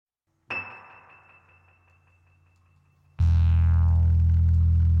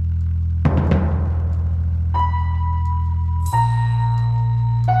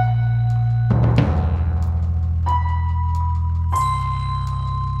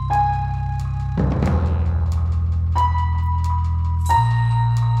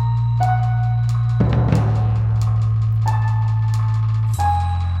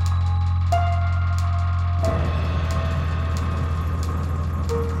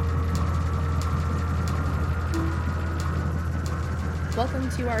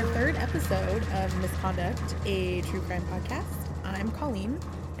Welcome to our third episode of Misconduct, a true crime podcast. I'm Colleen,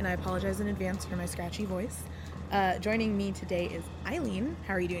 and I apologize in advance for my scratchy voice. Joining me today is Eileen.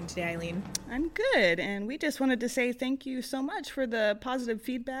 How are you doing today, Eileen? I'm good, and we just wanted to say thank you so much for the positive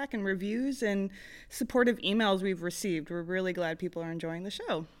feedback and reviews and supportive emails we've received. We're really glad people are enjoying the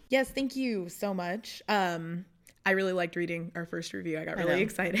show. Yes, thank you so much. I really liked reading our first review. I got really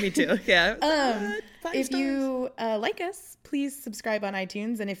excited. Me too, yeah. If you like us, please subscribe on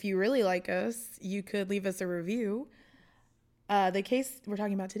iTunes, and if you really like us, you could leave us a review. The case we're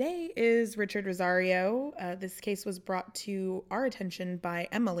talking about today is Richard Rosario. This case was brought to our attention by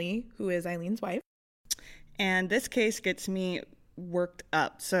Emily, who is Eileen's wife. And this case gets me worked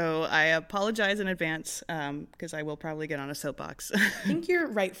up, so I apologize in advance because I will probably get on a soapbox. I think you're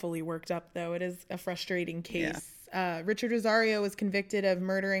rightfully worked up, though. It is a frustrating case. Yeah. Richard Rosario was convicted of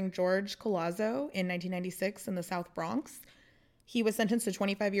murdering George Collazo in 1996 in the South Bronx. He was sentenced to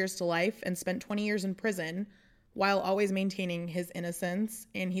 25 years to life and spent 20 years in prison, while always maintaining his innocence,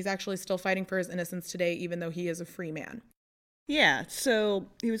 and he's actually still fighting for his innocence today, even though he is a free man. Yeah, so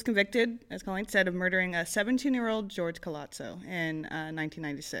he was convicted, as Colleen said, of murdering a 17-year-old George Collazo in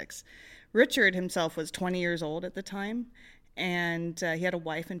 1996. Richard himself was 20 years old at the time, and he had a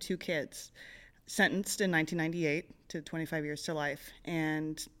wife and 2 kids, sentenced in 1998 to 25 years to life.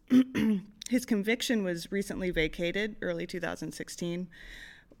 And his conviction was recently vacated, early 2016.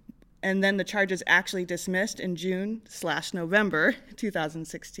 And then the charges actually dismissed in June/November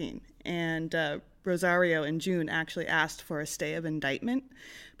 2016. And Rosario in June actually asked for a stay of indictment,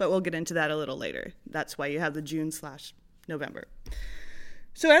 but we'll get into that a little later. That's why you have the June/November.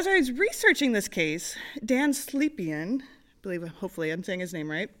 So as I was researching this case, Dan Slepian, hopefully I'm saying his name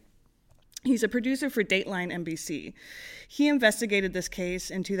right, he's a producer for Dateline NBC. He investigated this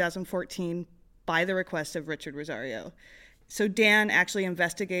case in 2014 by the request of Richard Rosario. So Dan actually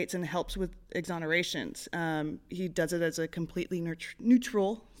investigates and helps with exonerations. He does it as a completely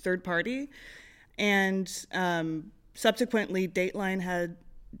neutral third party. And subsequently, Dateline had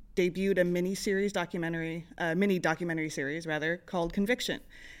debuted a mini documentary series called Conviction.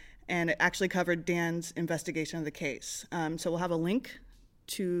 And it actually covered Dan's investigation of the case. So we'll have a link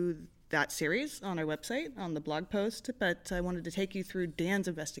to that series on our website, on the blog post. But I wanted to take you through Dan's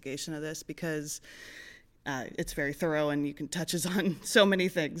investigation of this because it's very thorough and you can touches on so many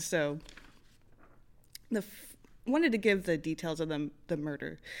things. So wanted to give the details of the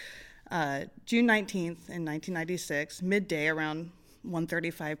murder. June 19th in 1996, midday around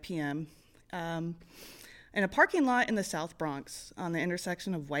 1:35 p.m., in a parking lot in the South Bronx on the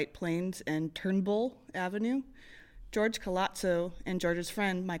intersection of White Plains and Turnbull Avenue, George Collazo and George's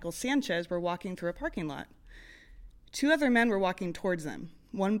friend Michael Sanchez were walking through a parking lot. 2 other men were walking towards them.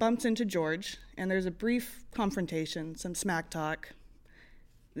 One bumps into George, and there's a brief confrontation, some smack talk.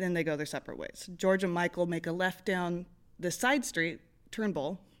 Then they go their separate ways. George and Michael make a left down the side street,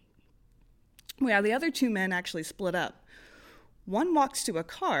 Turnbull. Well, the other 2 men actually split up. One walks to a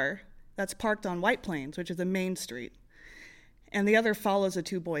car that's parked on White Plains, which is the main street, and the other follows the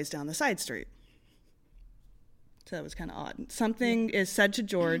 2 boys down the side street. So that was kind of odd. Something is said to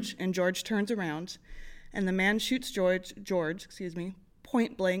George, and George turns around, and the man shoots George,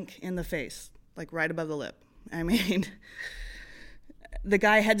 point blank in the face, like right above the lip. I mean, the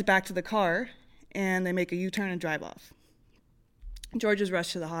guy heads back to the car, and they make a U-turn and drive off. George is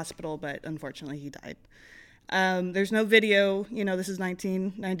rushed to the hospital, but unfortunately he died. There's no video. This is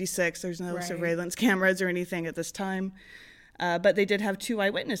 1996. There's no surveillance cameras or anything at this time. But they did have 2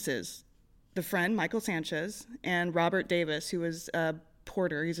 eyewitnesses, the friend, Michael Sanchez, and Robert Davis, who was a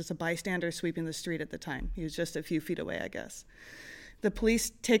porter. He's just a bystander sweeping the street at the time. He was just a few feet away, I guess. The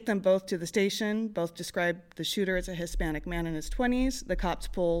police take them both to the station. Both describe the shooter as a Hispanic man in his 20s. The cops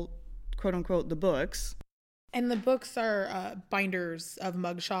pull, quote-unquote, the books. And the books are binders of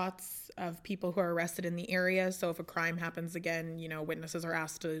mugshots of people who are arrested in the area. So if a crime happens again, witnesses are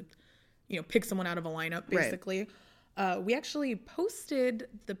asked to, pick someone out of a lineup, basically. Right. We actually posted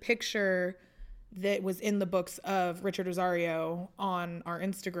the picture that was in the books of Richard Rosario on our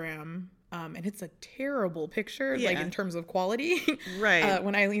Instagram. And it's a terrible picture, like in terms of quality. Right.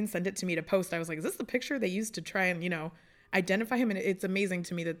 When Eileen sent it to me to post, I was like, is this the picture they used to try and, identify him? And it's amazing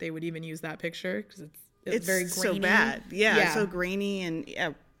to me that they would even use that picture because it's very grainy. So bad. Yeah, so grainy.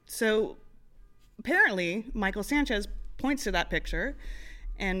 And so apparently Michael Sanchez points to that picture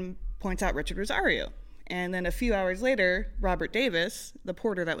and points out Richard Rosario. And then a few hours later, Robert Davis, the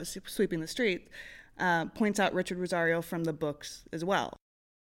porter that was sweeping the street, points out Richard Rosario from the books as well.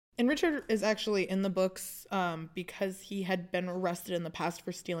 And Richard is actually in the books because he had been arrested in the past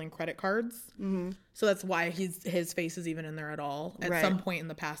for stealing credit cards. Mm-hmm. So that's why his face is even in there at all. At some point in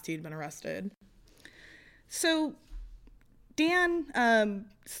the past, he'd been arrested. So Dan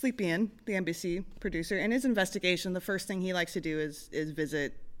Sleepian, the NBC producer, in his investigation, the first thing he likes to do is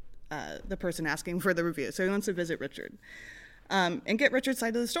visit the person asking for the review. So he wants to visit Richard and get Richard's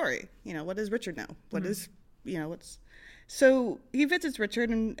side of the story. What does Richard know? What is, what's... So he visits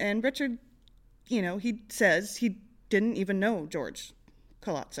Richard, and Richard, he says he didn't even know George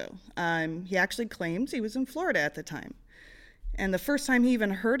Colazzo. He actually claims he was in Florida at the time. And the first time he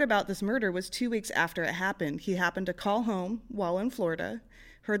even heard about this murder was 2 weeks after it happened. He happened to call home while in Florida,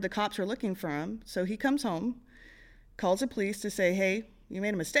 heard the cops were looking for him. So he comes home, calls the police to say, hey, you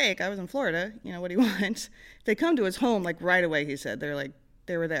made a mistake. I was in Florida. What do you want? They come to his home like right away, he said.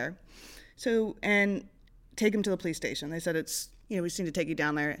 They were there. So, and take him to the police station. They said, it's, we just need to take you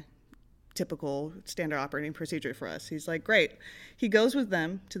down there. Typical standard operating procedure for us. He's like, great. He goes with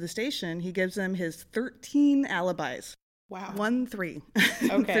them to the station. He gives them his 13 alibis. Wow. 13.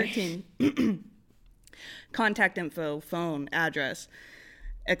 Okay. 13. Contact info, phone, address,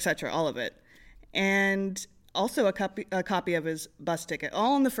 etc., all of it. And also a copy of his bus ticket,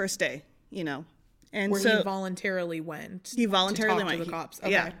 all on the first day, And where he voluntarily went. He voluntarily went to the cops.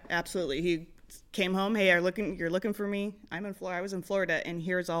 Okay. Yeah, absolutely. He came home. Hey, you're looking for me. I'm in Florida. I was in Florida, and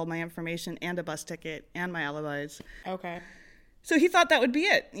here's all my information and a bus ticket and my alibis. Okay. So he thought that would be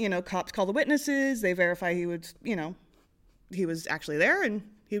it. Cops call the witnesses. They verify he would, he was actually there, and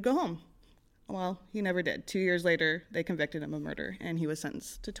he would go home. Well, he never did. 2 years later, they convicted him of murder, and he was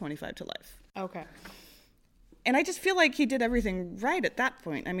sentenced to 25 to life. Okay. And I just feel like he did everything right at that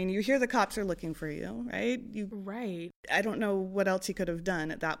point. I mean, you hear the cops are looking for you, right? Right. I don't know what else he could have done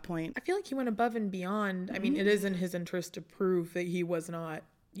at that point. I feel like he went above and beyond. Mm-hmm. I mean, it is in his interest to prove that he was not,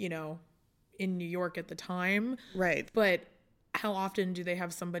 in New York at the time. Right. But how often do they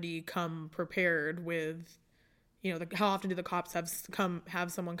have somebody come prepared with, how often do the cops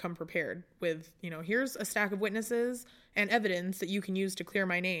have someone come prepared with, here's a stack of witnesses and evidence that you can use to clear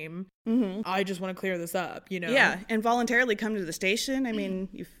my name. Mm-hmm. I just want to clear this up, Yeah, and voluntarily come to the station. I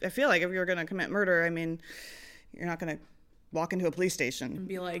mean, I feel like if you're going to commit murder, I mean, you're not going to walk into a police station and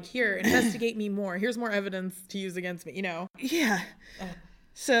be like, here, investigate me more. Here's more evidence to use against me, Yeah.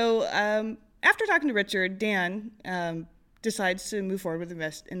 So after talking to Richard, Dan decides to move forward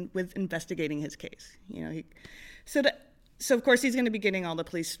with investigating his case. So of course he's going to be getting all the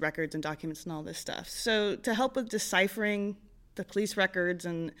police records and documents and all this stuff. So to help with deciphering the police records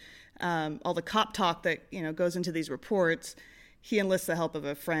and all the cop talk that goes into these reports, he enlists the help of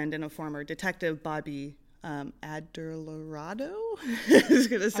a friend and a former detective, Bobby Adelorado. I was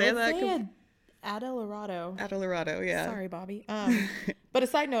going to say that. Adelorado, yeah. Sorry, Bobby. But a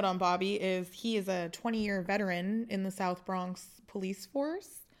side note on Bobby is he is a 20-year veteran in the South Bronx police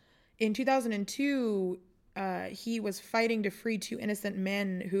force. In 2002, he was fighting to free 2 innocent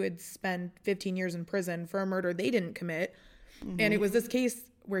men who had spent 15 years in prison for a murder they didn't commit. Mm-hmm. And it was this case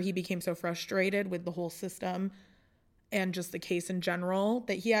where he became so frustrated with the whole system and just the case in general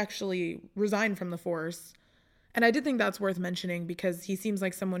that he actually resigned from the force. And I did think that's worth mentioning because he seems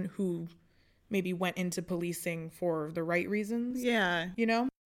like someone who maybe went into policing for the right reasons. Yeah.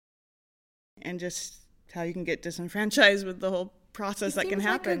 And just how you can get disenfranchised with the whole process that can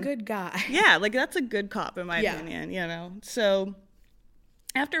happen. Like a good guy. Yeah, that's a good cop in my opinion, So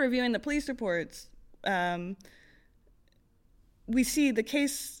after reviewing the police reports, we see the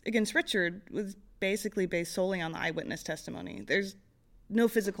case against Richard was basically based solely on the eyewitness testimony. There's no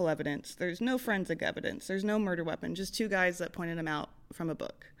physical evidence. There's no forensic evidence. There's no murder weapon. Just 2 guys that pointed him out from a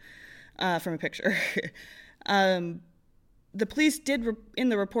book, from a picture. The police did, in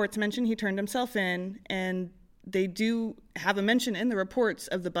the reports, mention he turned himself in, and they do have a mention in the reports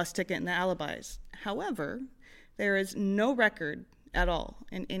of the bus ticket and the alibis. However, there is no record at all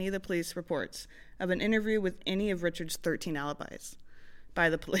in any of the police reports of an interview with any of Richard's 13 alibis by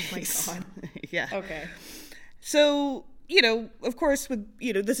the police. Oh my God. Yeah. Okay. So, of course, with,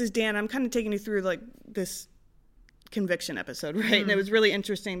 this is Dan. I'm kind of taking you through, this conviction episode, right? Mm-hmm. And it was really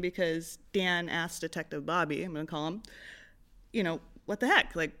interesting because Dan asked Detective Bobby, I'm going to call him, what the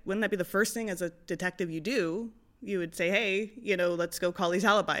heck? Wouldn't that be the first thing as a detective you do? You would say, hey, let's go call these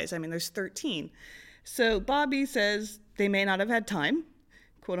alibis. I mean, there's 13. So Bobby says they may not have had time,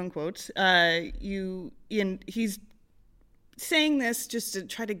 quote unquote. He's saying this just to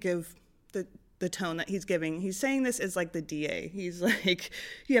try to give the tone that he's giving. He's saying this as like the DA. He's like,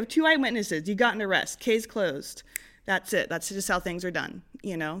 you have 2 eyewitnesses. You got an arrest. Case closed. That's it. That's just how things are done,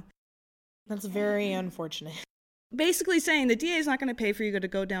 That's very unfortunate. basically saying the DA is not going to pay for you to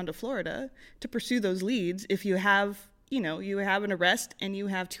go down to Florida to pursue those leads if you have, you have an arrest and you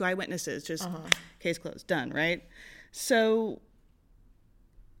have 2 eyewitnesses, just case closed, done, right? So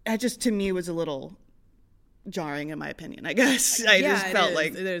that just, to me, was a little jarring, in my opinion, I guess. I just felt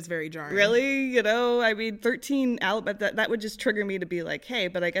like it is very jarring. Really? 13 out, but that would just trigger me to be like, hey,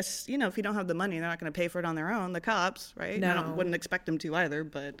 but I guess, if you don't have the money, they're not going to pay for it on their own, the cops, right? No. Wouldn't expect them to either,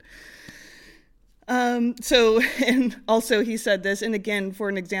 but... and also he said this, and again, for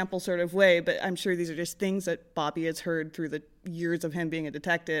an example sort of way, but I'm sure these are just things that Bobby has heard through the years of him being a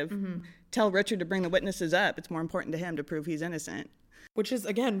detective. Tell Richard to bring the witnesses up. It's more important to him to prove he's innocent. Which is,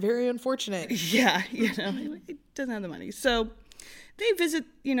 again, very unfortunate. Yeah, he doesn't have the money. So they visit,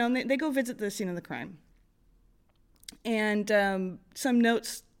 they go visit the scene of the crime. And some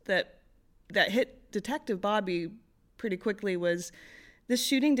notes that hit Detective Bobby pretty quickly was this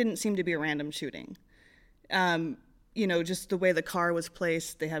shooting didn't seem to be a random shooting. Just the way the car was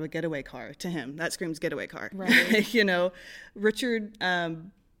placed, they have a getaway car to him. That screams getaway car. Right. Richard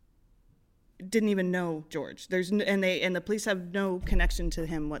didn't even know George. And the police have no connection to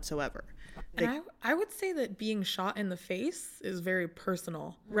him whatsoever. And I would say that being shot in the face is very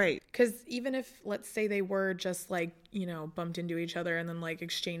personal. Right. Because even if, let's say they were just bumped into each other and then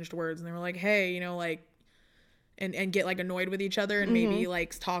exchanged words and they were like, hey, and get annoyed with each other and maybe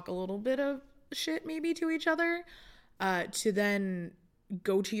talk a little bit of shit maybe to each other, to then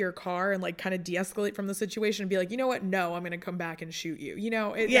go to your car and kind of de-escalate from the situation and be like, you know what? No, I'm going to come back and shoot you.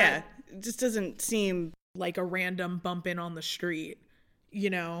 It just doesn't seem like a random bump in on the street,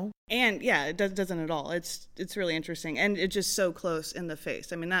 And yeah, it doesn't at all. It's really interesting. And it's just so close in the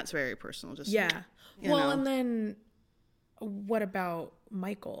face. I mean, that's very personal. Just and then what about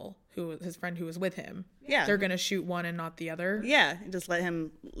Michael, his friend who was with him? Yeah. They're going to shoot one and not the other. Yeah. Just let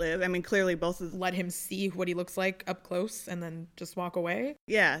him live. I mean, clearly both of them. Let him see what he looks like up close and then just walk away.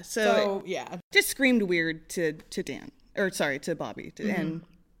 Yeah. So yeah. Just screamed weird to Bobby. And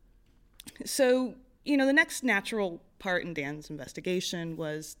so, the next natural part in Dan's investigation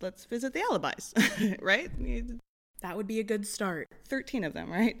was, let's visit the alibis, right? That would be a good start. 13 of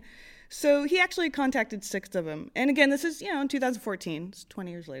them, right? So he actually contacted 6 of them. And again, this is, in 2014, it's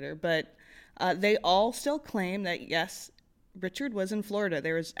 20 years later, but they all still claim that, yes, Richard was in Florida.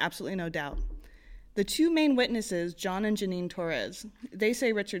 There was absolutely no doubt. The 2 main witnesses, John and Janine Torres, they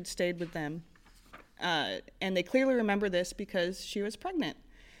say Richard stayed with them. And they clearly remember this because she was pregnant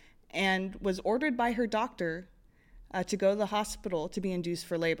and was ordered by her doctor to go to the hospital to be induced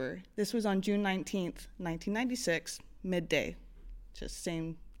for labor. This was on June 19th, 1996, midday, just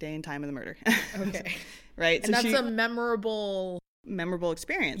same day and time of the murder. Okay. Right. And so that's a memorable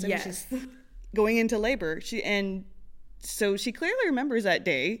experience. Yes. I mean, she's going into labor. So she clearly remembers that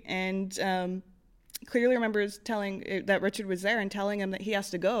day and clearly remembers telling that Richard was there and telling him that he has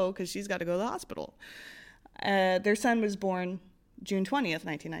to go because she's got to go to the hospital. Their son was born June 20th,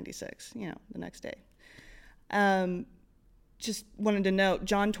 1996, the next day. Just wanted to note,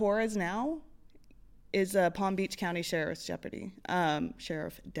 John Torres now is a Palm Beach County Sheriff Deputy.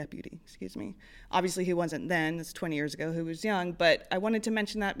 Obviously he wasn't then, it's 20 years ago, he was young, but I wanted to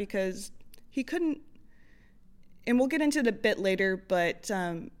mention that because he couldn't, and we'll get into it a bit later, but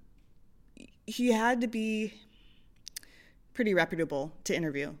he had to be pretty reputable to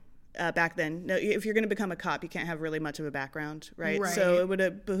interview. Back then, no, if you're going to become a cop, you can't have really much of a background, right? So it would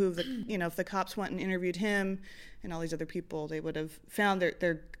have behooved, if the cops went and interviewed him and all these other people, they would have found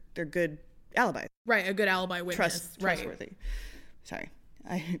their good alibi. Right, a good alibi witness. Trustworthy. Right. Sorry,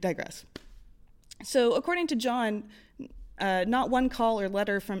 I digress. So according to John, not one call or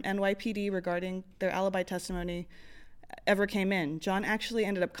letter from NYPD regarding their alibi testimony ever came in. John actually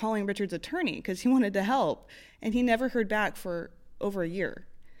ended up calling Richard's attorney because he wanted to help, and he never heard back for over a year.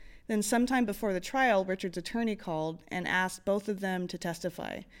 Then sometime before the trial, Richard's attorney called and asked both of them to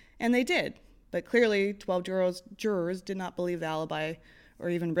testify. And they did. But clearly, 12 jurors did not believe the alibi or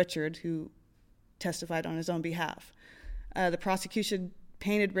even Richard, who testified on his own behalf. The prosecution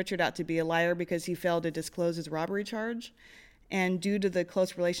painted Richard out to be a liar because he failed to disclose his robbery charge. And due to the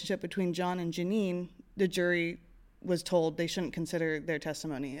close relationship between John and Janine, the jury was told they shouldn't consider their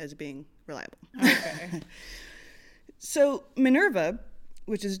testimony as being reliable. Okay. So Minerva,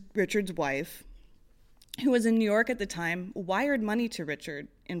 which is Richard's wife, who was in New York at the time, wired money to Richard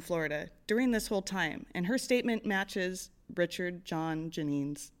in Florida during this whole time. And her statement matches Richard, John,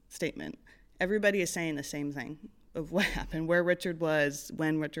 Janine's statement. Everybody is saying the same thing of what happened, where Richard was,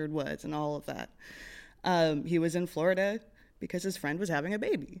 when Richard was, and all of that. He was in Florida because his friend was having a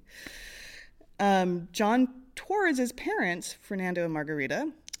baby. John Torres' parents, Fernando and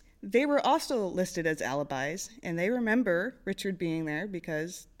Margarita, They were also listed as alibis, and they remember Richard being there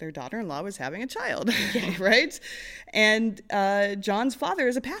because their daughter-in-law was having a child, right? And John's father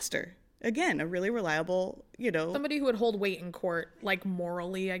is a pastor. Again, a really reliable, somebody who would hold weight in court, like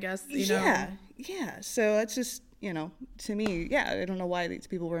morally, I guess, Yeah. So that's just, to me, I don't know why these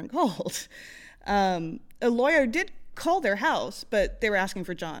people weren't called. A lawyer did call their house, but they were asking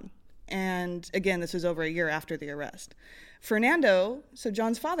for John. And again, this was over a year after the arrest. Fernando, so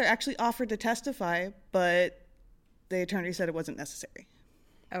John's father, actually offered to testify, but the attorney said it wasn't necessary.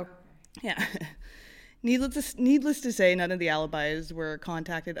 Oh. Yeah. Needless to say, none of the alibis were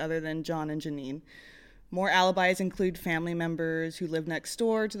contacted other than John and Janine. More alibis include family members who live next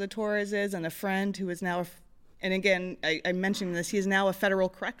door to the Torreses and a friend who is now, and again, I mentioned this, he is now a federal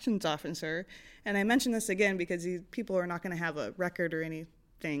corrections officer. And I mention this again because these people are not going to have a record or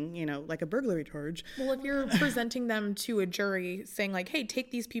anything, like a burglary charge. Well, if you're presenting them to a jury saying like, hey, take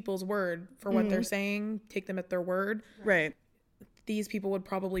these people's word for what they're saying, take them at their word. Right. These people would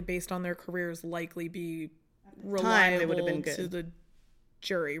probably, based on their careers, likely be reliable to the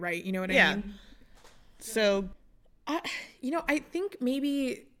jury, right? You know what I mean? So, I think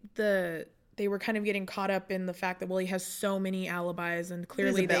maybe they were kind of getting caught up in the fact that, well, he has so many alibis and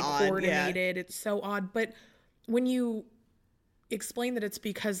clearly they coordinated. It's so odd. But when you explain that it's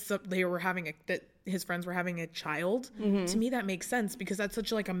because they were that his friends were having a child, to me that makes sense because that's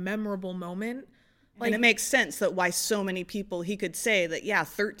such like a memorable moment. And it makes sense that why so many people, he could say that,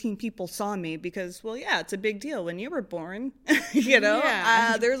 13 people saw me because, it's a big deal. When you were born,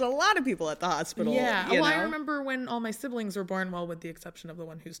 there's a lot of people at the hospital. Yeah. I remember when all my siblings were born, well, with the exception of the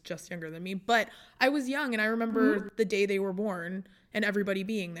one who's just younger than me. But I was young and I remember the day they were born and everybody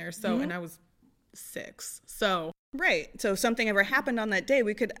being there. So, and I was 6. So. Right. So if something ever happened on that day,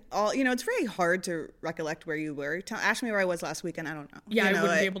 we could all, it's very hard to recollect where you were. Ask me where I was last weekend. I don't know. Yeah, I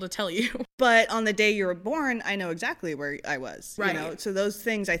wouldn't be able to tell you. But on the day you were born, I know exactly where I was. Right. So those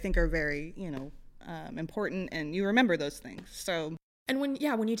things I think are very, important, and you remember those things. So. And when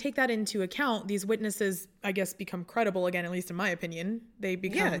you take that into account, these witnesses, I guess, become credible again, at least in my opinion. They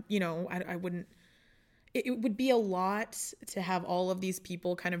become, I wouldn't. It would be a lot to have all of these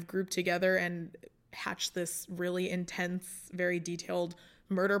people kind of grouped together and hatch this really intense, very detailed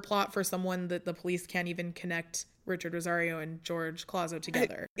murder plot for someone that the police can't even connect Richard Rosario and George Clazo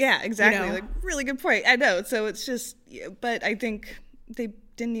together. Yeah, exactly. Like, really good point. I know. So it's just, but I think they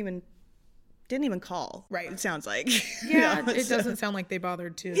didn't even call. Right. It sounds like. Yeah, it doesn't sound like they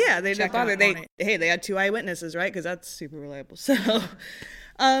bothered to. Yeah, they didn't bother. They had 2 eyewitnesses, right? Because that's super reliable. So, so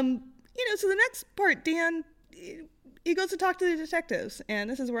the next part, Dan, he goes to talk to the detectives, and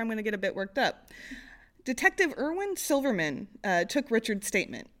this is where I'm going to get a bit worked up. Detective Erwin Silverman took Richard's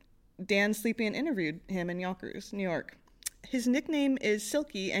statement. Dan Slepian interviewed him in Yonkers, New York. His nickname is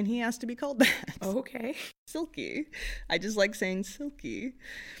Silky, and he asked to be called that. Okay. Silky. I just like saying Silky.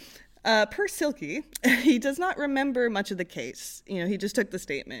 Per Silky, he does not remember much of the case. He just took the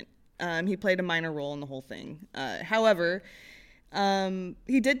statement. He played a minor role in the whole thing. However,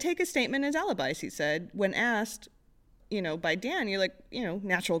 he did take a statement as alibis, he said. When asked, by Dan, you're like,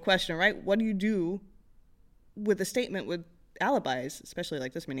 natural question, right? What do you do with a statement with alibis, especially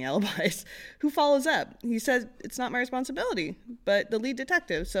like this many alibis? Who follows up? He said, it's not my responsibility, but the lead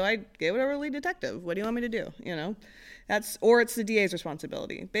detective. So I gave it over to the lead detective. What do you want me to do? Or it's the DA's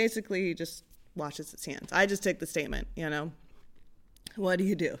responsibility. Basically, he just washes his hands. I just take the statement, What do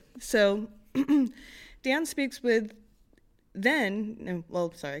you do? So Dan speaks with let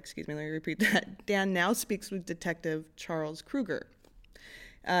me repeat that. Dan now speaks with Detective Charles Kruger.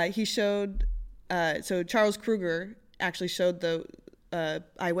 Charles Kruger actually showed the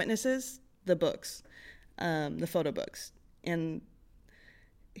eyewitnesses the books, the photo books. And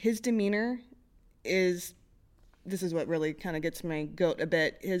his demeanor this is what really kind of gets my goat a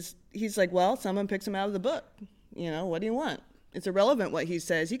bit. He's like, well, someone picks him out of the book. What do you want? It's irrelevant what he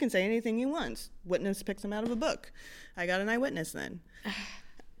says. He can say anything he wants. Witness picks him out of a book. I got an eyewitness then.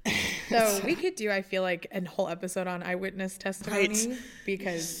 So we could do, I feel like, a whole episode on eyewitness testimony. Right.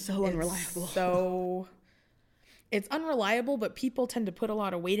 Because so unreliable. It's unreliable, but people tend to put a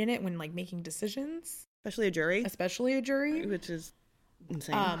lot of weight in it when making decisions. Especially a jury. Which is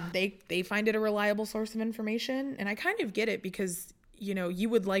insane. They find it a reliable source of information. And I kind of get it because you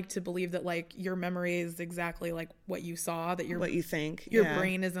would like to believe that your memory is exactly what you saw, that what you think. Your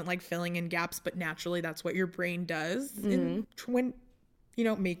brain isn't filling in gaps, but naturally that's what your brain does when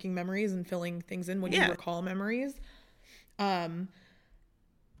making memories and filling things in when you recall memories. And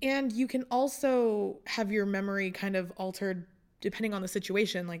you can also have your memory kind of altered depending on the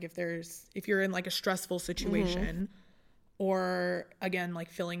situation. If you're in a stressful situation, Or again, like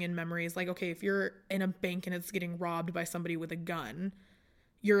filling in memories. Like, okay, if you're in a bank and it's getting robbed by somebody with a gun,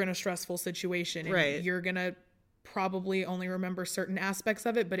 you're in a stressful situation. And Right. you're going to probably only remember certain aspects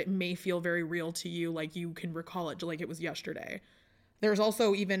of it, but it may feel very real to you. Like you can recall it like it was yesterday. There's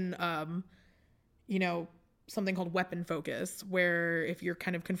also even, something called weapon focus, where if you're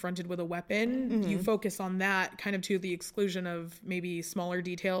kind of confronted with a weapon, you focus on that kind of to the exclusion of maybe smaller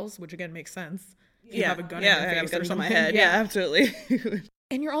details, which again makes sense. You have a gun in your face I have or guns something. on my head. Yeah, absolutely.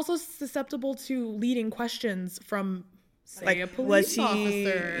 And you're also susceptible to leading questions from, say, like, a police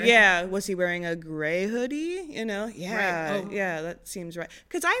officer. Yeah, was he wearing a gray hoodie? Yeah, Right. Oh. yeah, that seems right.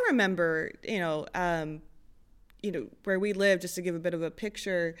 Because I remember, where we live, just to give a bit of a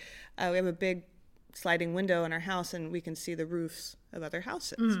picture, we have a big sliding window in our house, and we can see the roofs of other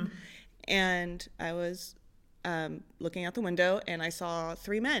houses. And I was looking out the window, and I saw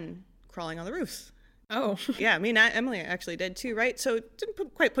 3 men crawling on the roofs. Oh. Yeah, I mean, Emily actually did too, right? So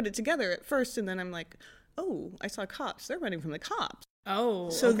didn't quite put it together at first, and then I'm like, oh, I saw cops. They're running from the cops. Oh,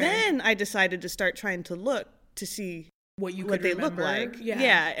 so okay. then I decided to start trying to look to see what they remember. look like.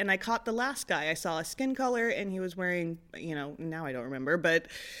 Yeah, and I caught the last guy. I saw a skin color, and he was wearing, now I don't remember, but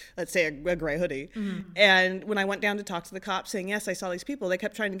let's say a gray hoodie. And when I went down to talk to the cops saying, yes, I saw these people, they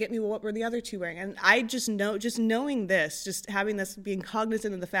kept trying to get me, well, what were the other 2 wearing? And I just knowing this, just having this, being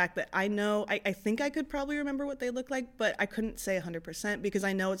cognizant of the fact that I know, I think I could probably remember what they look like, but I couldn't say 100% because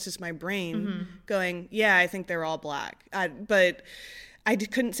I know it's just my brain going, yeah, I think they're all black. But I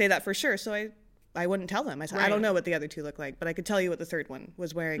couldn't say that for sure. So I wouldn't tell them. I said, I don't know what the other 2 look like, but I could tell you what the 3rd one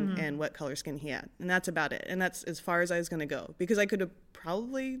was wearing and what color skin he had. And that's about it. And that's as far as I was going to go, because I could have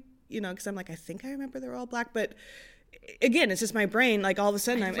probably, because I'm like, I think I remember they're all black. But again, it's just my brain. Like all of a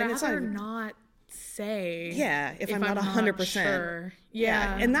sudden, I'd rather not say. Yeah, if I'm not 100%. Sure.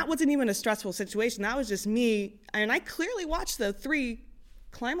 Yeah. And that wasn't even a stressful situation. That was just me. And I clearly watched the 3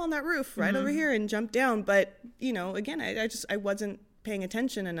 climb on that roof right over here and jump down. But, again, I wasn't paying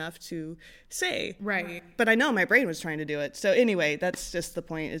attention enough to say. Right. But I know my brain was trying to do it. So anyway, that's just the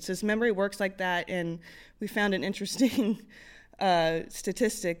point. It's just memory works like that. And we found an interesting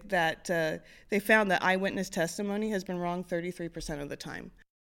statistic that they found that eyewitness testimony has been wrong 33% of the time.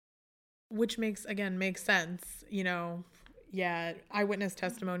 Which makes sense. Yeah, eyewitness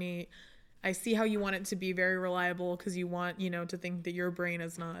testimony, I see how you want it to be very reliable because you want, to think that your brain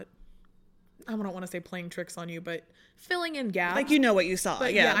is not, I don't want to say playing tricks on you, but filling in gaps. Like what you saw.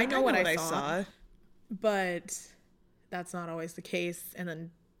 But yeah, I know what I saw. But that's not always the case. And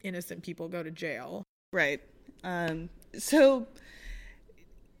then innocent people go to jail. Right. So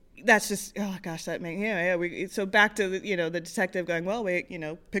that's just, oh gosh, that makes, so back to the detective going, well, we,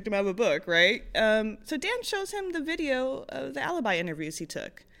 picked him out of a book, right? So Dan shows him the video of the alibi interviews he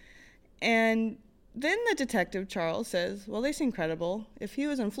took. And then the detective, Charles, says, well, they seem credible. If he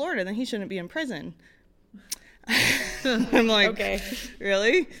was in Florida, then he shouldn't be in prison. I'm like, okay,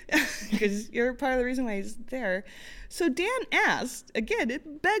 really? Because you're part of the reason why he's there. So Dan asked, again,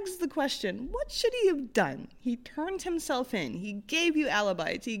 it begs the question, what should he have done? He turned himself in. He gave you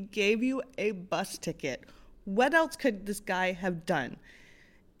alibis. He gave you a bus ticket. What else could this guy have done?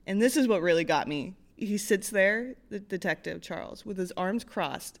 And this is what really got me. He sits there, the detective, Charles, with his arms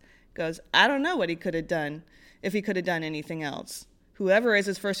crossed, goes, I don't know what he could have done, if he could have done anything else. Whoever is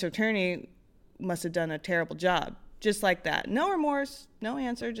his first attorney must have done a terrible job. Just like that. No remorse, no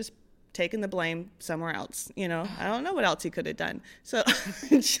answer, just taking the blame somewhere else. I don't know what else he could have done. So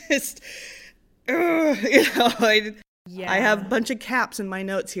just, I have a bunch of caps in my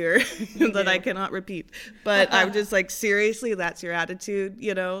notes here that I cannot repeat. But I'm just like, seriously, that's your attitude,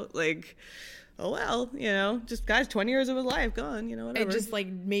 like, oh, well, just guys, 20 years of his life gone, whatever. It just like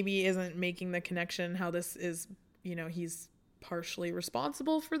maybe isn't making the connection how this is, he's partially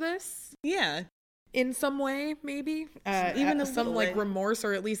responsible for this. Yeah. In some way, maybe. Even some like remorse,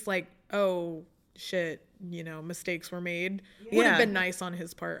 or at least like, oh, shit, mistakes were made. Would have been nice on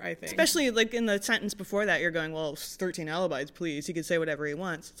his part, I think. Especially like in the sentence before that, you're going, well, 13 alibis, please. He could say whatever he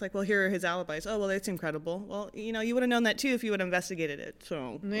wants. It's like, well, here are his alibis. Oh, well, they seem credible. Well, you would have known that too if you would have investigated it.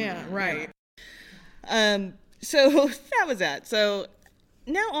 So yeah, right. So that was that. So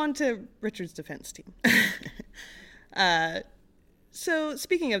now on to Richard's defense team. So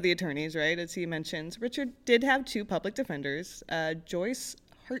speaking of the attorneys, right, as he mentions, Richard did have 2 public defenders, Joyce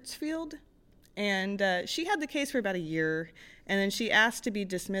Hartsfield, and she had the case for about a year, and then she asked to be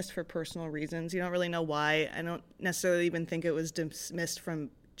dismissed for personal reasons. You don't really know why. I don't necessarily even think it was dismissed from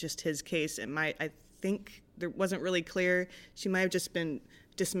just his case. I think there wasn't really clear. She might have just been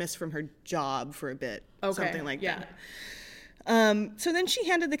dismissed from her job for a bit, something like that. So then she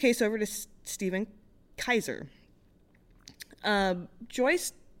handed the case over to Stephen Kaiser.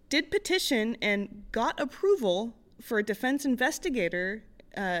 Joyce did petition and got approval for a defense investigator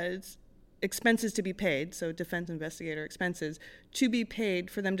expenses to be paid, so defense investigator expenses to be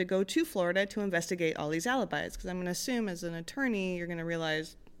paid for them to go to Florida to investigate all these alibis. Because I'm going to assume as an attorney, you're going to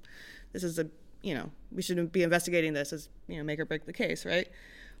realize this is we shouldn't be investigating this as, make or break the case, right?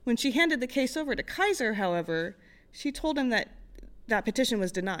 When she handed the case over to Kaiser, however, she told him that that petition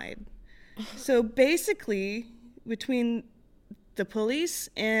was denied. So basically, between the police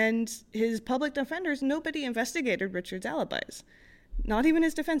and his public defenders, nobody investigated Richard's alibis, not even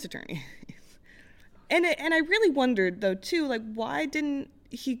his defense attorney. And I really wondered, though, too, why didn't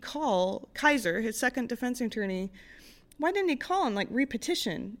he call Kaiser, his second defense attorney, why didn't he call and,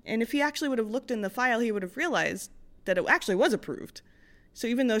 re-petition? And if he actually would have looked in the file, he would have realized that it actually was approved. So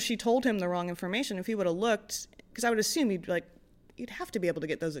even though she told him the wrong information, if he would have looked, because I would assume you'd have to be able to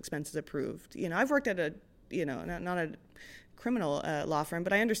get those expenses approved. I've worked at not a criminal law firm,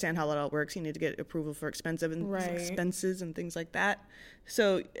 but I understand how that all works. You need to get approval for expenses and things like that.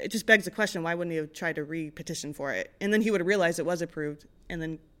 So it just begs the question, why wouldn't he have tried to re-petition for it? And then he would have realized it was approved and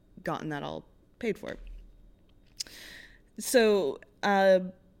then gotten that all paid for. So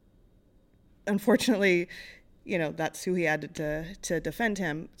unfortunately, that's who he had to defend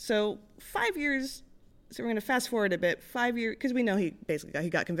him. So 5 years, so we're going to fast forward a bit, 5 years, because we know he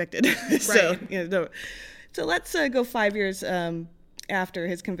got convicted. So, so let's go 5 years after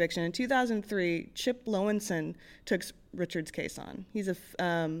his conviction. In 2003, Chip Lowenson took Richard's case on. He's a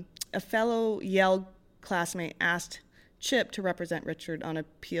fellow Yale classmate asked Chip to represent Richard on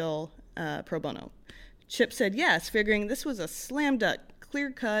appeal pro bono. Chip said yes, figuring this was a slam dunk,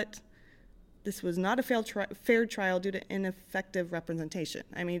 clear cut. This was not a fair trial due to ineffective representation.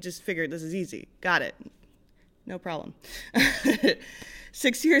 I mean, he just figured this is easy. Got it. No problem.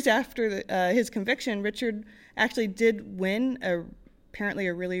 6 years after his conviction, Richard actually did win apparently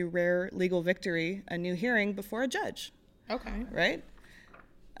a really rare legal victory, a new hearing before a judge. Okay. Right?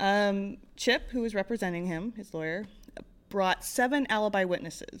 Chip, who was representing him, his lawyer, brought 7 alibi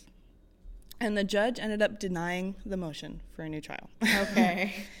witnesses. And the judge ended up denying the motion for a new trial.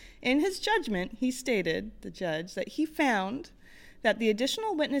 Okay. In his judgment, he stated, the judge, that he found that the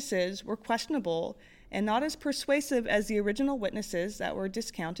additional witnesses were questionable and not as persuasive as the original witnesses that were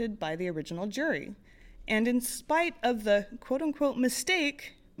discounted by the original jury. And in spite of the quote-unquote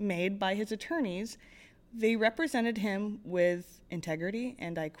mistake made by his attorneys, they represented him with integrity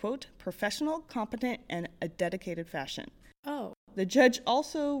and, I quote, professional, competent, and a dedicated fashion. Oh. The judge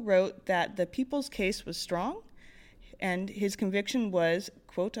also wrote that the people's case was strong and his conviction was,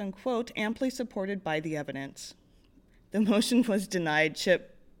 quote-unquote, amply supported by the evidence. The motion was denied.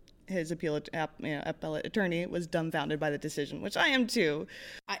 Chip, his appellate attorney, was dumbfounded by the decision, which I am too.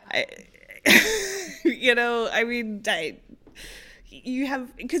 You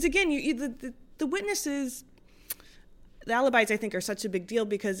have, because again, the witnesses, the alibis, I think, are such a big deal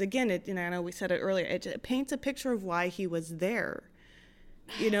because, again, I know we said it earlier, it paints a picture of why he was there.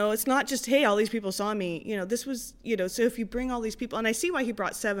 It's not just, hey, all these people saw me. This was, so if you bring all these people, and I see why he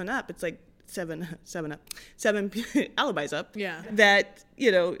brought 7 up. It's like 7 alibis up. Yeah. That,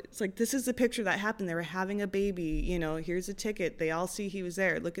 it's like, this is the picture that happened. They were having a baby. Here's a ticket. They all see he was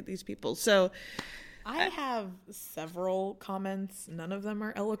there. Look at these people. So I have several comments. None of them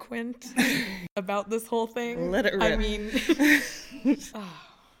are eloquent about this whole thing. Let it rip. I mean,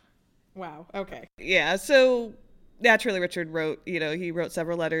 wow. Okay. Yeah. So naturally, Richard wrote, he wrote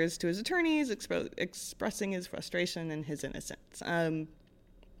several letters to his attorneys expressing his frustration and his innocence.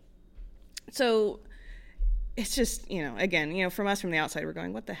 So it's just, again, from us from the outside, we're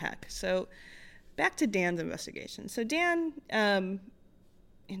going, what the heck? So back to Dan's investigation. So Dan, and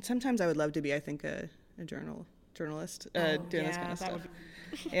sometimes I would love to be, I think, a journalist doing this kind of stuff.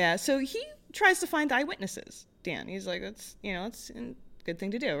 Yeah. So he tries to find eyewitnesses. Dan, he's like, it's a good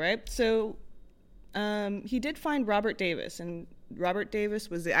thing to do, right? So he did find Robert Davis, and Robert Davis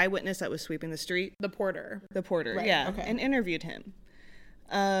was the eyewitness that was sweeping the street. The porter, right, yeah, okay. And interviewed him.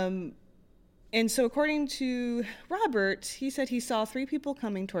 And so according to Robert, he said he saw 3 people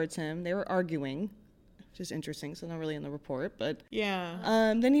coming towards him. They were arguing, which is interesting, so not really in the report, but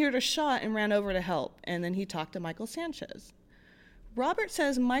yeah. Then he heard a shot and ran over to help, and then he talked to Michael Sanchez. Robert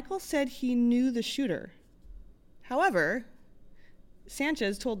says Michael said he knew the shooter. However,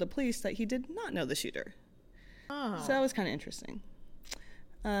 Sanchez told the police that he did not know the shooter. Oh. So that was kind of interesting.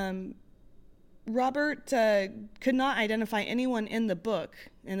 Robert could not identify anyone in the book,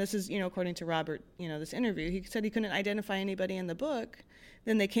 and this is, according to Robert, this interview. He said he couldn't identify anybody in the book.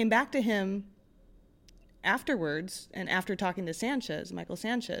 Then they came back to him afterwards, and after talking to Michael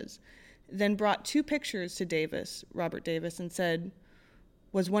Sanchez, then brought 2 pictures to Robert Davis, and said,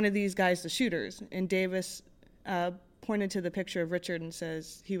 was one of these guys the shooters? And Davis pointed to the picture of Richard and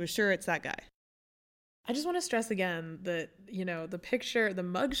says he was sure it's that guy. I just want to stress again that, the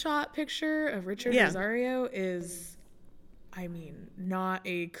mugshot picture of Richard Rosario is, not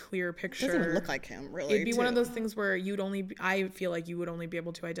a clear picture. It doesn't look like him, really. It'd be one of those things where I feel like you would only be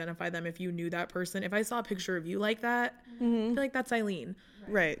able to identify them if you knew that person. If I saw a picture of you like that, I feel like that's Eileen.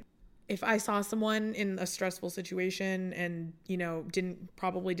 Right. If I saw someone in a stressful situation and,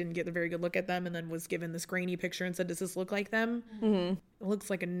 didn't get a very good look at them and then was given this grainy picture and said, does this look like them? It looks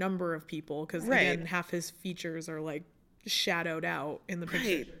like a number of people because, again, half his features are, shadowed out in the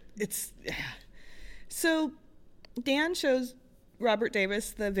picture. Right. So Dan shows Robert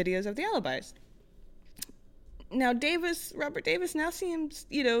Davis the videos of the alibis. Now, Robert Davis now seems,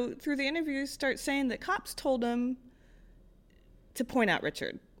 through the interviews, starts saying that cops told him to point out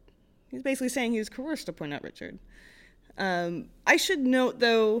Richard. He's basically saying he was coerced to point out Richard. I should note,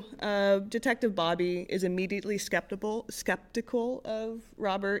 though, Detective Bobby is immediately skeptical of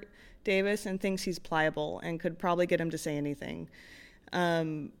Robert Davis and thinks he's pliable and could probably get him to say anything.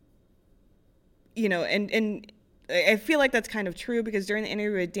 And I feel like that's kind of true because during the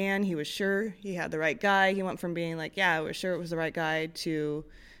interview with Dan, he was sure he had the right guy. He went from being like, yeah, I was sure it was the right guy, to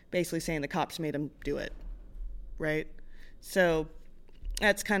basically saying the cops made him do it, right? So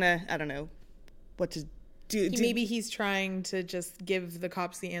that's kind of, I don't know what to do. Maybe he's trying to just give the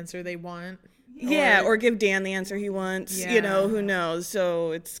cops the answer they want. Yeah, or give Dan the answer he wants, who knows.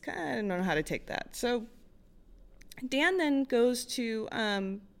 So it's kind of, I don't know how to take that. So Dan then goes to,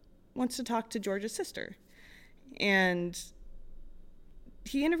 wants to talk to George's sister. And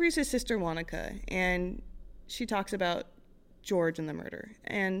he interviews his sister, Monica, and she talks about George and the murder.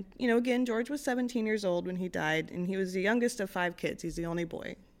 And, again, George was 17 years old when he died, and he was the youngest of 5 kids. He's the only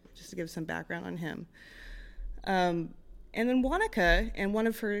boy, just to give some background on him. And then Monica and one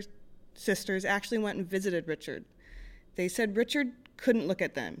of her sisters actually went and visited Richard. They said Richard couldn't look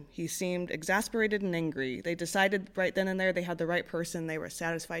at them. He seemed exasperated and angry. They decided right then and there they had the right person. They were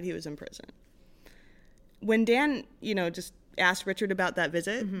satisfied he was in prison. When Dan, just asked Richard about that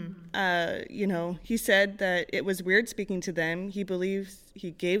visit, he said that it was weird speaking to them. He believes he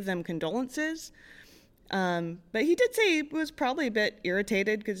gave them condolences. But he did say he was probably a bit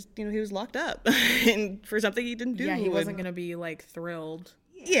irritated because, he was locked up and for something he didn't do. Yeah, he wasn't going to be, thrilled.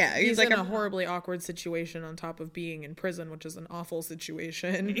 Yeah. He's like in a horribly awkward situation on top of being in prison, which is an awful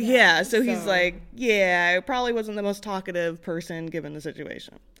situation. Yeah, so he's like, I probably wasn't the most talkative person given the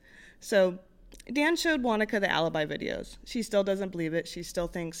situation. So Dan showed Monica the alibi videos. She still doesn't believe it. She still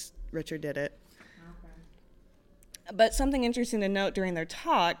thinks Richard did it. Okay. But something interesting to note during their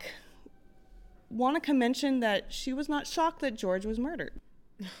talk, Monica mentioned that she was not shocked that George was murdered.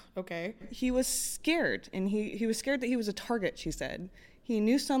 Okay. He was scared, and he was scared that he was a target, she said. He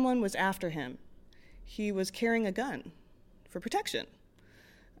knew someone was after him. He was carrying a gun for protection.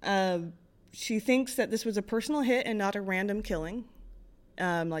 She thinks that this was a personal hit and not a random killing.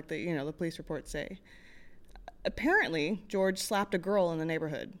 Like the police reports say. Apparently, George slapped a girl in the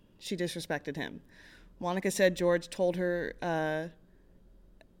neighborhood. She disrespected him. Monica said George told her.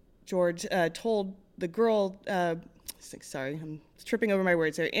 George told the girl. Sorry, I'm tripping over my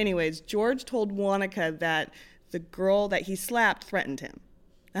words here. Anyways, George told Monica that the girl that he slapped threatened him.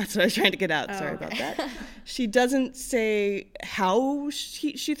 That's what I was trying to get out. Sorry about that. She doesn't say how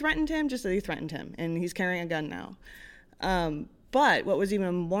she threatened him, just that he threatened him, and he's carrying a gun now. But what was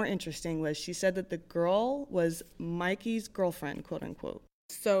even more interesting was she said that the girl was Mikey's girlfriend, quote unquote.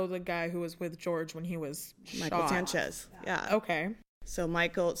 So the guy who was with George when he was Michael shot. Sanchez. Yeah. Okay. So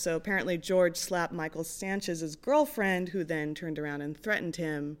apparently George slapped Michael Sanchez's girlfriend, who then turned around and threatened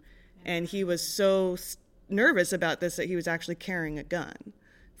him. And he was so nervous about this that he was actually carrying a gun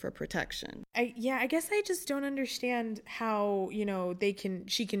for protection. I guess I just don't understand how,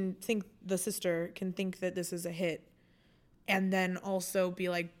 the sister can think that this is a hit and then also be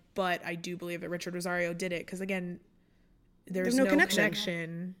like, but I do believe that Richard Rosario did it. Because again, there's no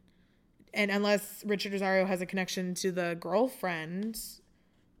connection. And unless Richard Rosario has a connection to the girlfriend,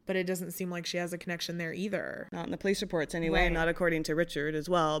 but it doesn't seem like she has a connection there either. Not in the police reports anyway, right. Not according to Richard as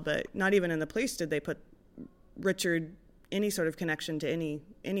well, but not even in the police did they put Richard any sort of connection to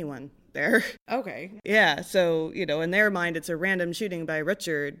anyone there. Okay. Yeah, so, in their mind it's a random shooting by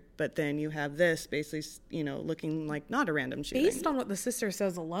Richard, but then you have this basically, looking like not a random shooting. Based on what the sister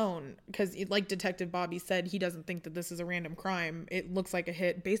says alone, because like Detective Bobby said, he doesn't think that this is a random crime. It looks like a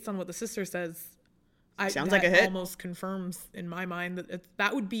hit. Based on what the sister says, Sounds like a hit. Almost confirms in my mind that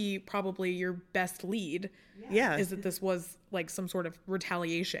that would be probably your best lead. Yeah. Is that this was like some sort of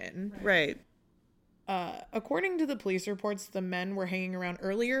retaliation. Right. According to the police reports, the men were hanging around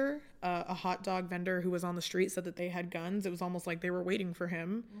earlier. A hot dog vendor who was on the street said that they had guns. It was almost like they were waiting for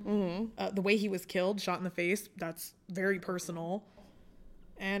him. Mm-hmm. The way he was killed, shot in the face, that's very personal.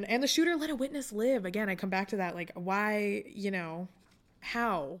 And the shooter let a witness live. Again, I come back to that. Like, why,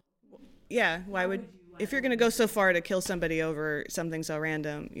 how? Yeah, why would... If you're going to go so far to kill somebody over something so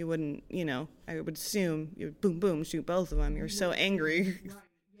random, you wouldn't, I would assume you would boom, boom, shoot both of them. You're so angry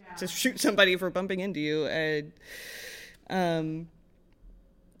to shoot somebody for bumping into you.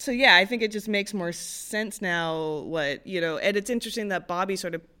 So, yeah, I think it just makes more sense now and it's interesting that Bobby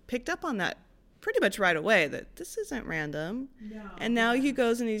sort of picked up on that pretty much right away, that this isn't random. No. And now he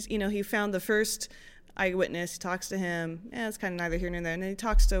goes and he found the first eyewitness, he talks to him. Yeah, it's kind of neither here nor there. And then he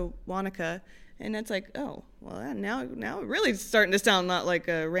talks to Wanaka. And it's like, oh, well, now it really is starting to sound not like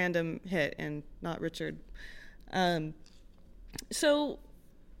a random hit and not Richard. So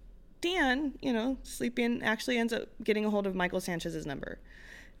Dan, sleeping, actually ends up getting a hold of Michael Sanchez's number.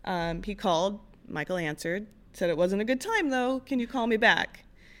 He called, Michael answered, said it wasn't a good time, though. Can you call me back?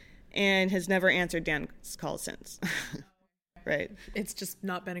 And has never answered Dan's calls since. Right? It's just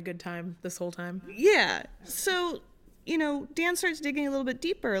not been a good time this whole time. Yeah. So... Dan starts digging a little bit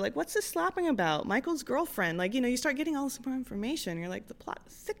deeper. Like, what's this slapping about? Michael's girlfriend. Like, you start getting all this more information. You're like, the plot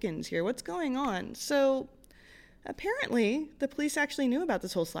thickens here. What's going on? So, apparently, the police actually knew about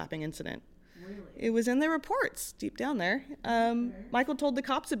this whole slapping incident. Really? It was in their reports, deep down there. Michael told the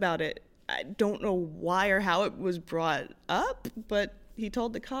cops about it. I don't know why or how it was brought up, but he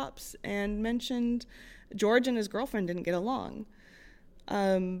told the cops and mentioned George and his girlfriend didn't get along.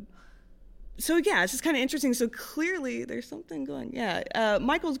 So, yeah, it's just kind of interesting. So, clearly, there's something going. Yeah.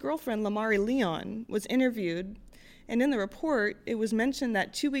 Michael's girlfriend, Lamari Leon, was interviewed. And in the report, it was mentioned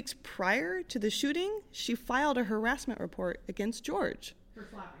that 2 weeks prior to the shooting, she filed a harassment report against George.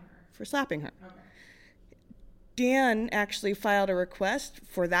 For slapping her. Okay. Dan actually filed a request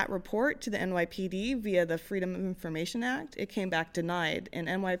for that report to the NYPD via the Freedom of Information Act. It came back denied. And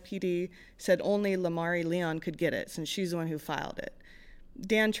NYPD said only Lamari Leon could get it, since she's the one who filed it.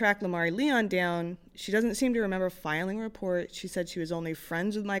 Dan tracked Lamari Leon down. She doesn't seem to remember filing a report. She said she was only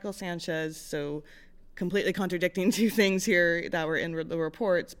friends with Michael Sanchez, so completely contradicting two things here that were in the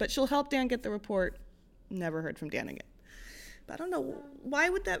reports. But she'll help Dan get the report. Never heard from Dan again. But I don't know, why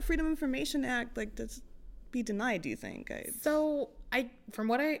would that Freedom of Information Act be denied, do you think? From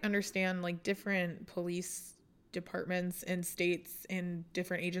what I understand, different police departments and states and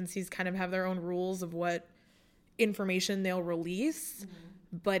different agencies kind of have their own rules of what information they'll release,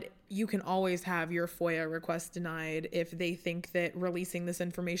 but you can always have your FOIA request denied if they think that releasing this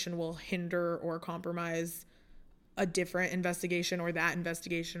information will hinder or compromise a different investigation or that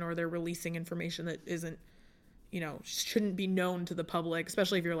investigation, or they're releasing information that isn't, shouldn't be known to the public,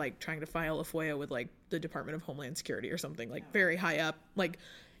 especially if you're trying to file a FOIA with the Department of Homeland Security or something very high up.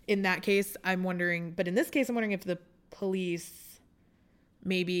 In that case, I'm wondering, but in this case, I'm wondering if the police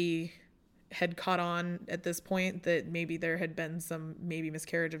maybe had caught on at this point that maybe there had been some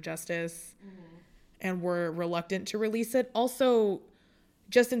miscarriage of justice and were reluctant to release it. Also,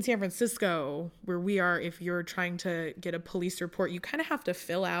 just in San Francisco, where we are, if you're trying to get a police report, you kind of have to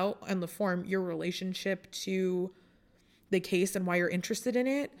fill out on the form your relationship to the case and why you're interested in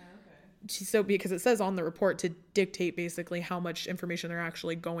it. Okay. So because it says on the report to dictate basically how much information they're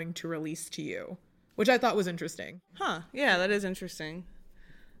actually going to release to you, which I thought was interesting. Huh. Yeah, that is interesting.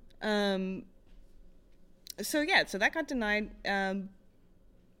 So that got denied.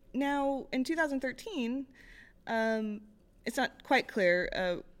 Now, in 2013, it's not quite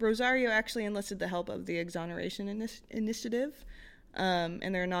clear. Rosario actually enlisted the help of the Exoneration Initiative,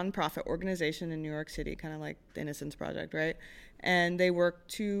 and they're a nonprofit organization in New York City, kind of like the Innocence Project, right? And they work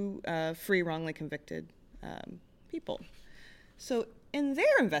to free wrongly convicted people. So in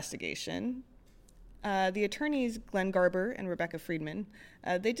their investigation, the attorneys Glenn Garber and Rebecca Friedman,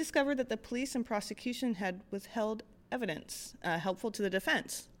 they discovered that the police and prosecution had withheld evidence helpful to the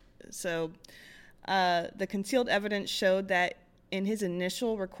defense. So the concealed evidence showed that in his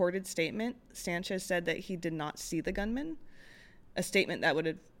initial recorded statement, Sanchez said that he did not see the gunman, a statement that would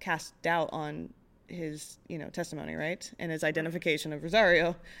have cast doubt on his testimony, right, and his identification of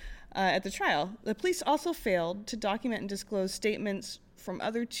Rosario at the trial. The police also failed to document and disclose statements from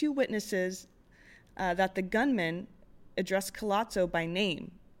other two witnesses that the gunman addressed Colazzo by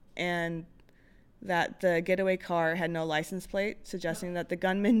name, and that the getaway car had no license plate, suggesting that the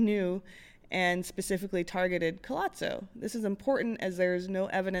gunman knew and specifically targeted Colazzo. This is important as there's no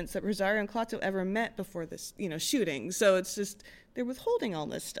evidence that Rosario and Colazzo ever met before this, shooting. So it's just, they're withholding all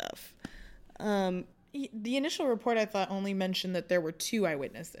this stuff. The initial report, I thought, only mentioned that there were 2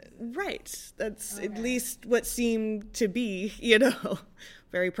 eyewitnesses. Right. That's at least what seemed to be,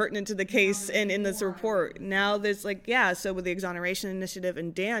 very pertinent to the case and in this report. Now there's so with the Exoneration Initiative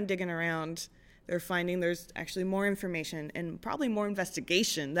and Dan digging around, they're finding there's actually more information and probably more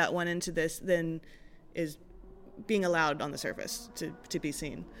investigation that went into this than is being allowed on the surface to be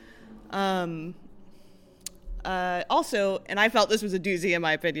seen. Also, and I felt this was a doozy in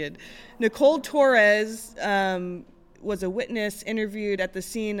my opinion, Nicole Torres was a witness interviewed at the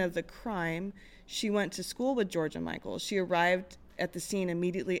scene of the crime. She went to school with George and Michael. She arrived at the scene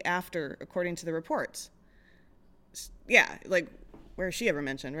immediately after, according to the reports. Yeah, where is she ever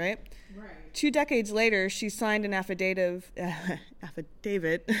mentioned, right? Right. 2 decades later, she signed an affidavit,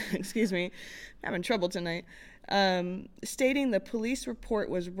 excuse me, I'm having trouble tonight, stating the police report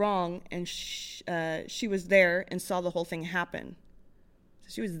was wrong and she was there and saw the whole thing happen. So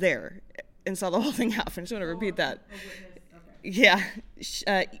she was there and saw the whole thing happen. I just want to repeat that. Okay. Yeah.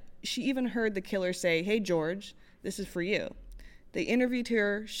 She even heard the killer say, "Hey, George, this is for you." They interviewed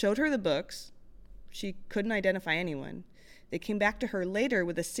her, showed her the books. She couldn't identify anyone. They came back to her later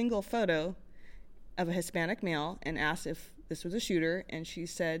with a single photo of a Hispanic male and asked if this was a shooter, and she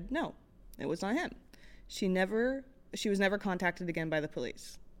said no, it was not him. She was never contacted again by the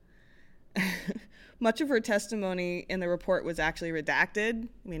police. Much of her testimony in the report was actually redacted,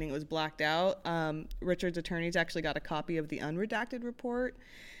 meaning it was blacked out. Richard's attorneys actually got a copy of the unredacted report.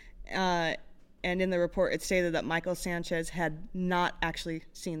 And in the report, it stated that Michael Sanchez had not actually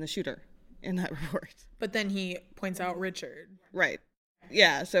seen the shooter in that report. But then he points out Richard. Right.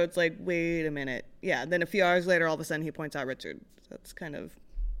 Yeah, so it's like, wait a minute. Yeah, then a few hours later, all of a sudden, he points out Richard. So that's kind of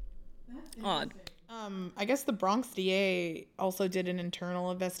odd. I guess the Bronx DA also did an internal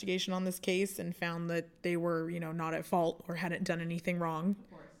investigation on this case and found that they were, not at fault or hadn't done anything wrong. Of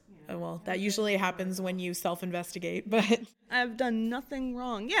course. Yeah. Well, that usually happens when you self-investigate, but... I've done nothing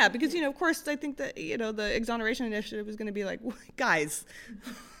wrong. Yeah, because, of course, I think that, the Exoneration Initiative is going to be like, guys,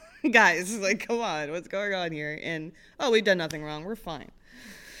 come on, what's going on here? And, we've done nothing wrong. We're fine.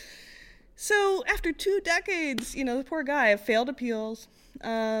 So after 2 decades, the poor guy failed appeals.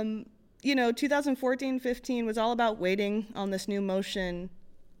 2014-15 was all about waiting on this new motion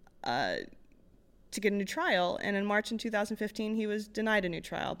to get a new trial. And in March in 2015, he was denied a new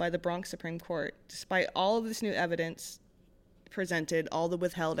trial by the Bronx Supreme Court, despite all of this new evidence presented, all the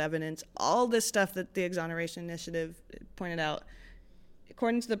withheld evidence, all this stuff that the Exoneration Initiative pointed out.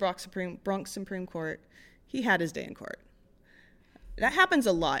 According to the Bronx Supreme Court, he had his day in court. That happens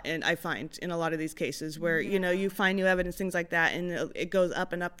a lot, and I find in a lot of these cases where, you find new evidence, things like that, and it goes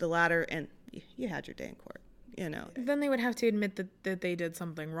up and up the ladder, and you had your day in court, Then they would have to admit that they did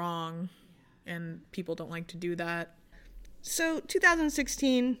something wrong, and people don't like to do that. So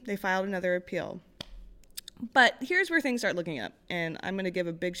 2016, they filed another appeal. But here's where things start looking up, and I'm going to give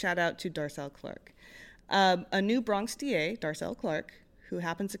a big shout out to Darcel Clark. A new Bronx DA, Darcel Clark, who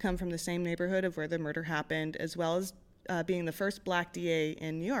happens to come from the same neighborhood of where the murder happened, as well as being the first black DA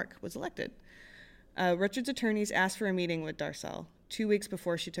in New York, was elected. Richard's attorneys asked for a meeting with Darcel 2 weeks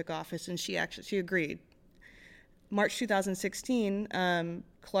before she took office, and she agreed. March 2016,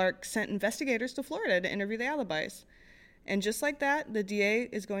 Clark sent investigators to Florida to interview the alibis. And just like that, the DA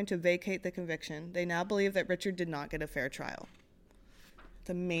is going to vacate the conviction. They now believe that Richard did not get a fair trial. It's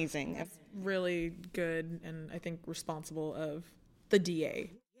amazing. That's really good and I think responsible of the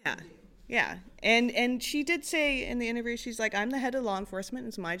DA. Yeah. And she did say in the interview, she's like, I'm the head of law enforcement.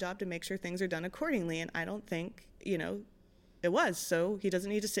 It's my job to make sure things are done accordingly. And I don't think, it was. So he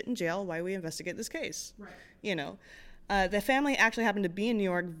doesn't need to sit in jail while we investigate this case. Right. The family actually happened to be in New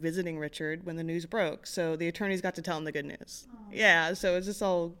York visiting Richard when the news broke. So the attorneys got to tell him the good news. Aww. Yeah. So it's just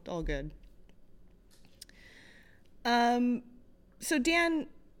all good. So Dan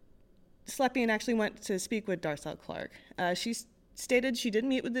Slepian actually went to speak with Darcel Clark. She stated she did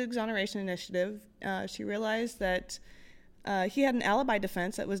meet with the Exoneration Initiative. She realized that he had an alibi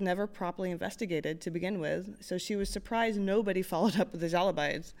defense that was never properly investigated to begin with, so she was surprised nobody followed up with his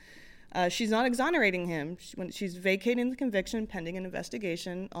alibis. She's not exonerating him. She's vacating the conviction pending an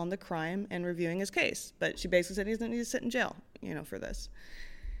investigation on the crime and reviewing his case, but she basically said he doesn't need to sit in jail, for this.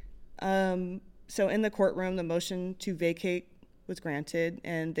 So in the courtroom, the motion to vacate was granted,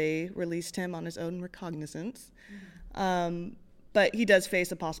 and they released him on his own recognizance. Mm-hmm. But he does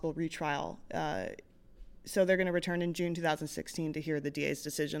face a possible retrial. So they're going to return in June 2016 to hear the DA's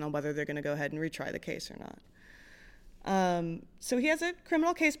decision on whether they're going to go ahead and retry the case or not. So he has a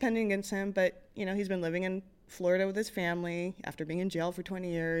criminal case pending against him, but, he's been living in Florida with his family after being in jail for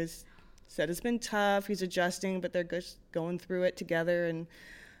 20 years. Said it's been tough. He's adjusting, but they're just going through it together. And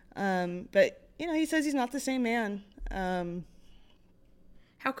but he says he's not the same man. How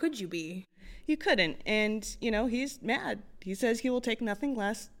could you be? You couldn't. And he's mad. He says he will take nothing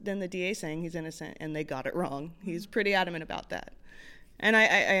less than the DA saying he's innocent, and they got it wrong. He's pretty adamant about that, and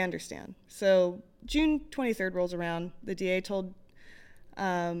I understand. So June 23rd rolls around. The DA told.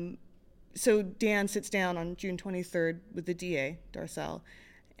 So Dan sits down on June 23rd with the DA, Darcel,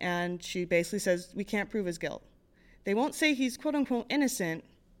 and she basically says, we can't prove his guilt. They won't say he's quote-unquote innocent,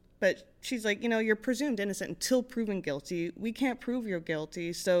 but she's like, you're presumed innocent until proven guilty. We can't prove you're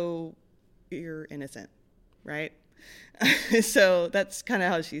guilty, so you're innocent, right? So that's kind of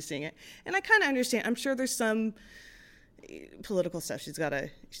how she's seeing it. And I kind of understand. I'm sure there's some political stuff she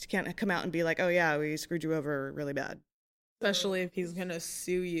can't come out and be like, oh, yeah, we screwed you over really bad. Especially if he's going to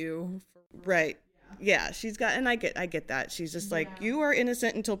sue you. Right. Yeah, she's got, and I get that. She's just like, you are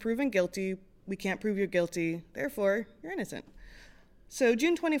innocent until proven guilty. We can't prove you're guilty. Therefore, you're innocent. So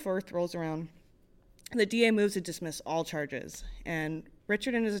June 24th rolls around. The DA moves to dismiss all charges. And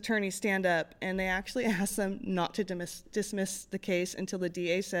Richard and his attorney stand up, and they actually ask them not to dismiss the case until the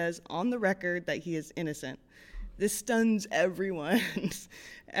DA says on the record that he is innocent. This stuns everyone.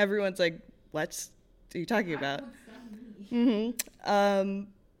 Everyone's like, what are you talking about? Mm-hmm.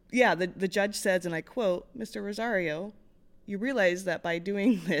 Yeah, the judge says, and I quote, Mr. Rosario, you realize that by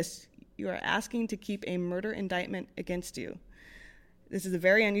doing this, you are asking to keep a murder indictment against you. This is a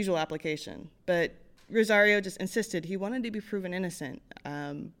very unusual application, but Rosario just insisted he wanted to be proven innocent.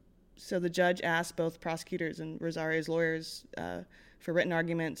 So the judge asked both prosecutors and Rosario's lawyers for written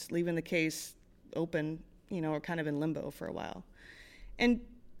arguments, leaving the case open, or kind of in limbo for a while. And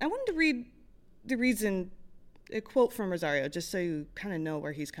I wanted to read the reason, a quote from Rosario, just so you kind of know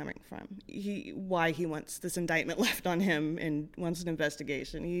where he's coming from. Why he wants this indictment left on him and wants an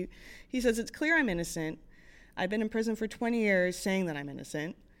investigation. He says, it's clear I'm innocent. I've been in prison for 20 years saying that I'm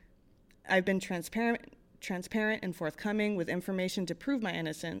innocent. I've been transparent and forthcoming with information to prove my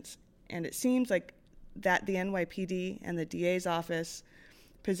innocence. And it seems like that the NYPD and the DA's office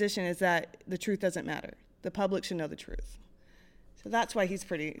position is that the truth doesn't matter. The public should know the truth. So that's why he's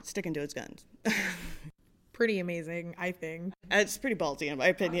pretty sticking to his guns. Pretty amazing, I think. It's pretty ballsy, in my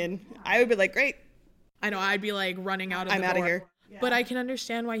opinion. I would be like, great. I know, I'd be like running out of the door. I'm out of here. But I can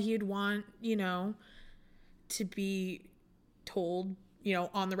understand why he'd want, to be told,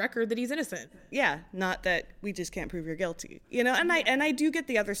 on the record that he's innocent. Yeah, not that we just can't prove you're guilty. And I do get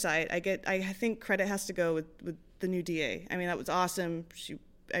the other side. I think credit has to go with the new DA. I mean, that was awesome.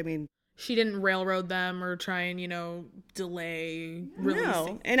 She didn't railroad them or try and, delay releasing.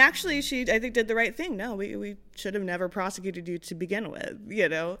 No, and actually she, I think, did the right thing. No, we should have never prosecuted you to begin with,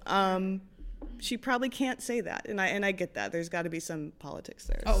 She probably can't say that, and I get that. There's got to be some politics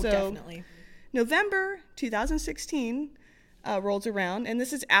there. Oh, definitely. November 2016 rolls around, and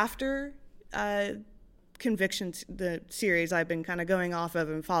this is after Convictions, the series I've been kind of going off of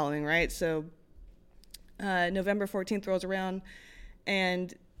and following, right? So November 14th rolls around,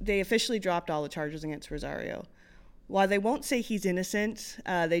 and they officially dropped all the charges against Rosario. While they won't say he's innocent,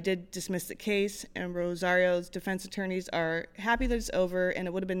 they did dismiss the case, and Rosario's defense attorneys are happy that it's over, and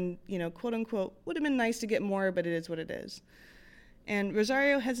it would have been, quote unquote, would have been nice to get more, but it is what it is. And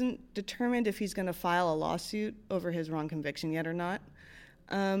Rosario hasn't determined if he's going to file a lawsuit over his wrong conviction yet or not.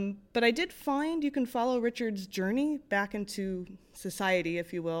 But I did find you can follow Richard's journey back into society,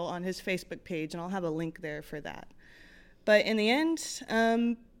 if you will, on his Facebook page, and I'll have a link there for that. But in the end,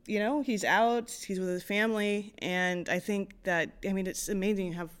 he's out, he's with his family, and I think that, it's amazing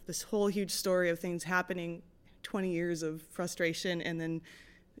you have this whole huge story of things happening, 20 years of frustration, and then,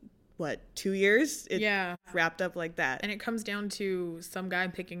 2 years? It wrapped up like that. And it comes down to some guy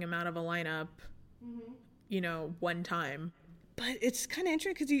picking him out of a lineup, one time. But it's kind of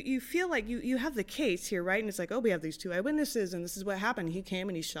interesting because you feel like you have the case here, right? And it's like, oh, we have these two eyewitnesses, and this is what happened. He came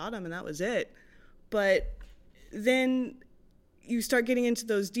and he shot him, and that was it. But then you start getting into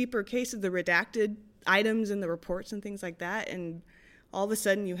those deeper cases, the redacted items in the reports and things like that, and all of a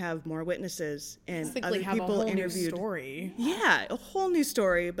sudden you have more witnesses and basically other people interviewed. New story. Yeah, a whole new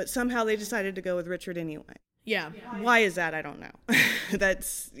story, but somehow they decided to go with Richard anyway. Yeah. Why is that? I don't know.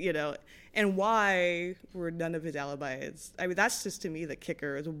 That's, and why were none of his alibis, that's just to me the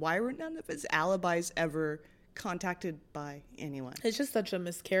kicker, is why were none of his alibis ever contacted by anyone? It's just such a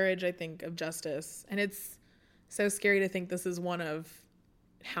miscarriage, I think, of justice. And it's so scary to think this is one of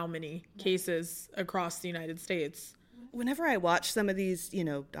how many cases across the United States. Whenever I watch some of these,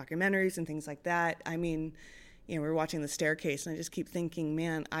 documentaries and things like that, we were watching The Staircase, and I just keep thinking,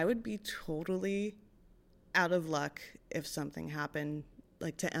 man, I would be totally out of luck if something happened,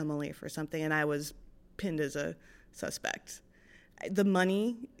 like to Emily for something, and I was pinned as a suspect. The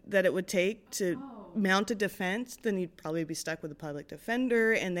money that it would take to mount a defense, then you'd probably be stuck with a public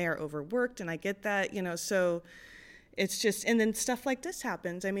defender, and they are overworked, and I get that, so it's just, and then stuff like this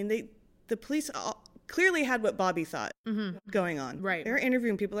happens. I mean, the police clearly had what Bobby thought going on. Right. They were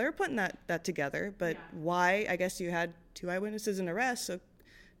interviewing people, they were putting that together, but why? I guess you had 2 eyewitnesses in arrest, so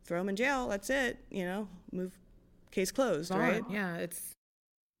throw them in jail, that's it, move, case closed, right? Yeah, it's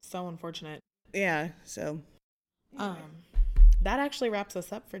so unfortunate. Yeah, so. That actually wraps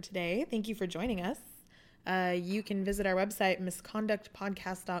us up for today. Thank you for joining us. You can visit our website,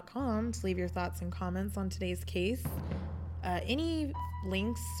 misconductpodcast.com, to leave your thoughts and comments on today's case. Any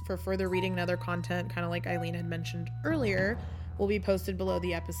links for further reading and other content, kind of like Eileen had mentioned earlier, will be posted below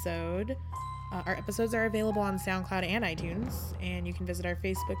the episode. Our episodes are available on SoundCloud and iTunes, and you can visit our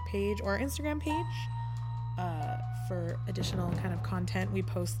Facebook page or our Instagram page for additional kind of content. We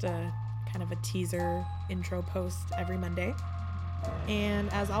post a kind of a teaser intro post every Monday.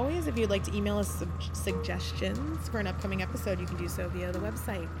 And as always, if you'd like to email us suggestions for an upcoming episode, you can do so via the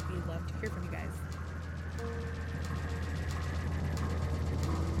website. We'd love to hear from you guys.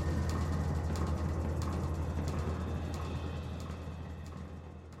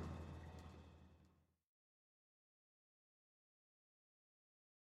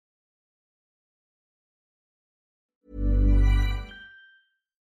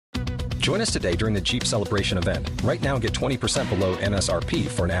 Join us today during the Jeep Celebration event. Right now, get 20% below MSRP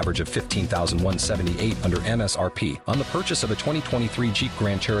for an average of $15,178 under MSRP on the purchase of a 2023 Jeep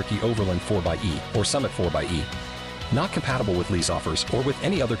Grand Cherokee Overland 4xE or Summit 4xE. Not compatible with lease offers or with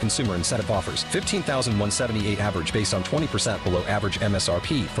any other consumer incentive offers. $15,178 average based on 20% below average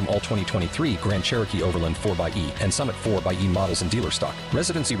MSRP from all 2023 Grand Cherokee Overland 4xE and Summit 4xE models in dealer stock.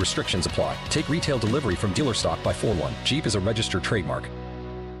 Residency restrictions apply. Take retail delivery from dealer stock by 4/1. Jeep is a registered trademark.